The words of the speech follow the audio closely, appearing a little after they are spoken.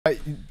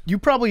You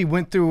probably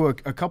went through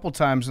a couple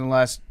times in the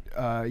last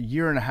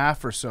year and a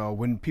half or so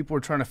when people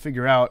were trying to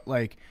figure out,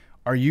 like,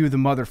 are you the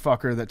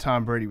motherfucker that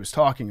Tom Brady was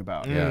talking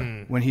about?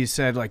 Yeah. When he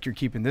said, like, you're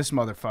keeping this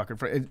motherfucker.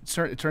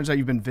 It turns out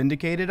you've been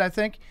vindicated, I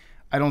think.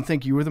 I don't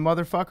think you were the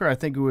motherfucker. I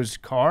think it was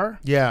Carr.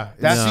 Yeah.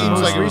 That seems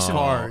like it was recent.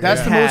 Carr.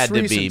 That's the Had most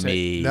to recent.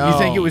 be me. No. You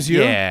think it was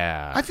you?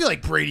 Yeah. I feel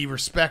like Brady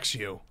respects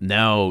you.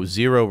 No,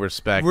 zero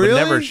respect. Really? Would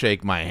never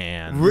shake my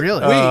hand.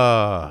 Really?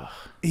 Wait.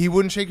 He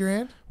wouldn't shake your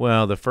hand?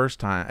 Well, the first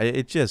time,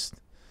 it just,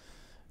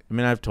 I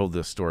mean, I've told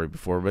this story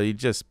before, but it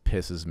just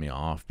pisses me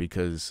off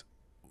because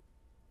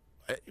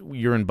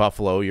you're in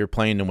Buffalo, you're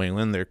playing New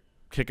England, they're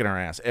kicking our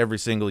ass every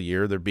single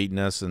year, they're beating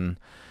us, and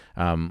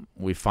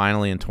we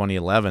finally in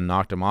 2011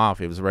 knocked him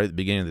off. It was right at the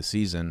beginning of the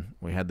season.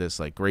 We had this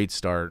like great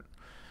start,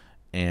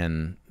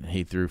 and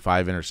he threw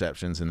 5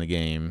 interceptions in the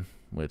game,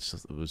 which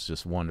was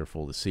just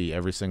wonderful to see.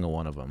 Every single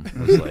one of them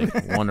was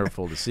like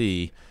wonderful to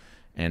see,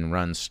 and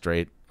run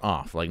straight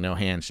off, like no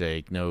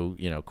handshake, no,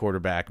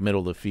 quarterback,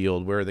 middle of the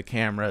field, where are the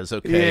cameras?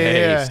 Okay,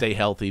 hey, stay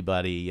healthy,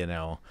 buddy,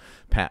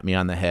 pat me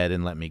on the head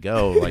and let me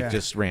go. Like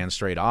just ran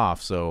straight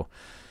off. So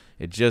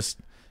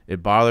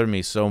it bothered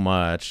me so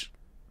much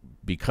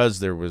because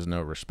there was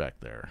no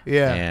respect there.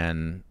 Yeah.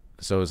 And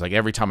so it was like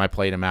every time I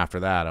played him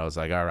after that, I was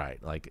like, all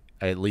right, like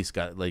I at least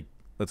got, like,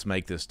 let's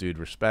make this dude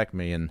respect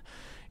me. And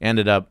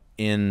ended up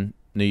in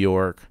New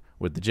York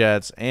with the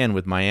Jets and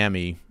with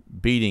Miami,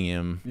 beating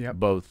him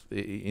both.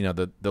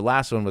 The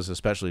last one was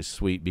especially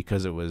sweet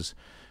because it was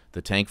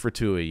the tank for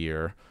 2 a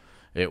year.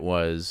 It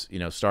was,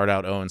 start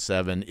out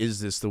 0-7.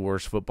 Is this the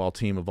worst football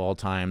team of all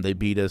time? They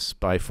beat us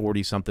by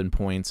 40-something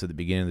points at the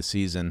beginning of the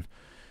season.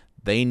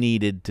 They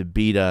needed to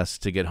beat us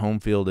to get home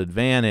field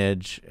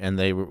advantage, and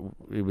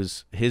it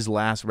was his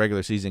last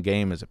regular season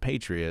game as a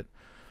Patriot,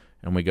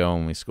 and we go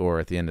and we score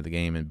at the end of the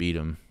game and beat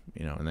them,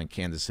 and then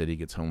Kansas City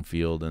gets home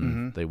field,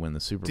 and they win the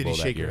Super Bowl that year. Did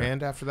he shake your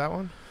hand after that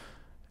one?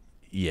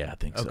 Yeah, I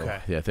think so. Okay.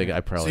 Yeah, I think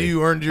I probably. So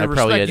you earned your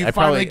respect. You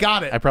finally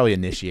got it. I probably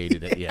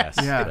initiated it. Yes.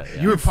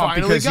 You were pumped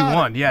because you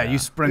won. Yeah, you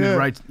sprinted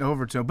right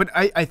over to him. But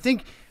I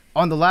think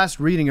on the last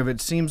reading of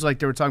it, seems like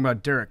they were talking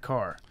about Derek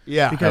Carr.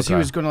 Yeah, because he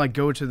was going to like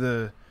go to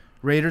the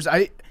Raiders.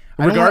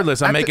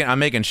 Regardless, I'm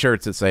making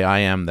shirts that say I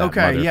am that.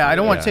 Okay. Yeah, I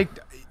don't want to take.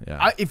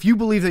 Yeah. If you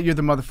believe that you're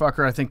the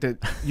motherfucker, I think that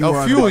you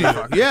are the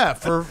motherfucker. Yeah,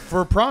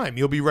 for Prime,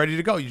 you'll be ready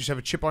to go. You just have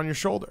a chip on your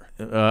shoulder.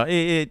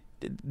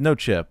 No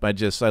chip.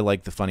 I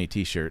like the funny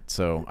T-shirt.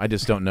 So I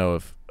just don't know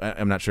if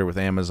I'm not sure with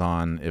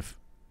Amazon if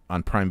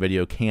on Prime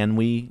Video can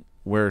we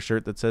wear a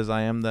shirt that says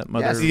I am that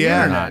mother. Yes,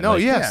 yeah, no,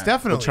 like, yes,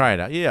 definitely. We'll try it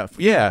out.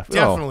 Yeah,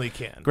 definitely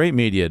can. Great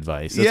media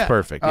advice. That's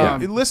perfect. Yeah,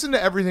 listen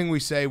to everything we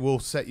say. We'll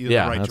set you in the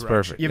right direction.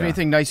 Perfect. You have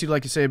anything nice you'd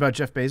like to say about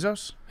Jeff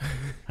Bezos?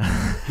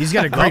 He's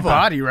got a great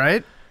body,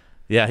 right?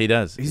 Yeah, he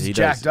does. He's He's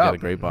jacked up. got a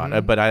great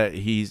body. But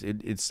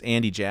it's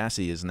Andy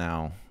Jassy is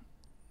now,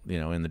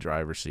 in the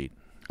driver's seat.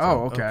 So. Oh,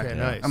 okay.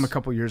 Nice. I'm a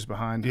couple years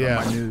behind on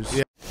my news.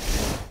 Yeah.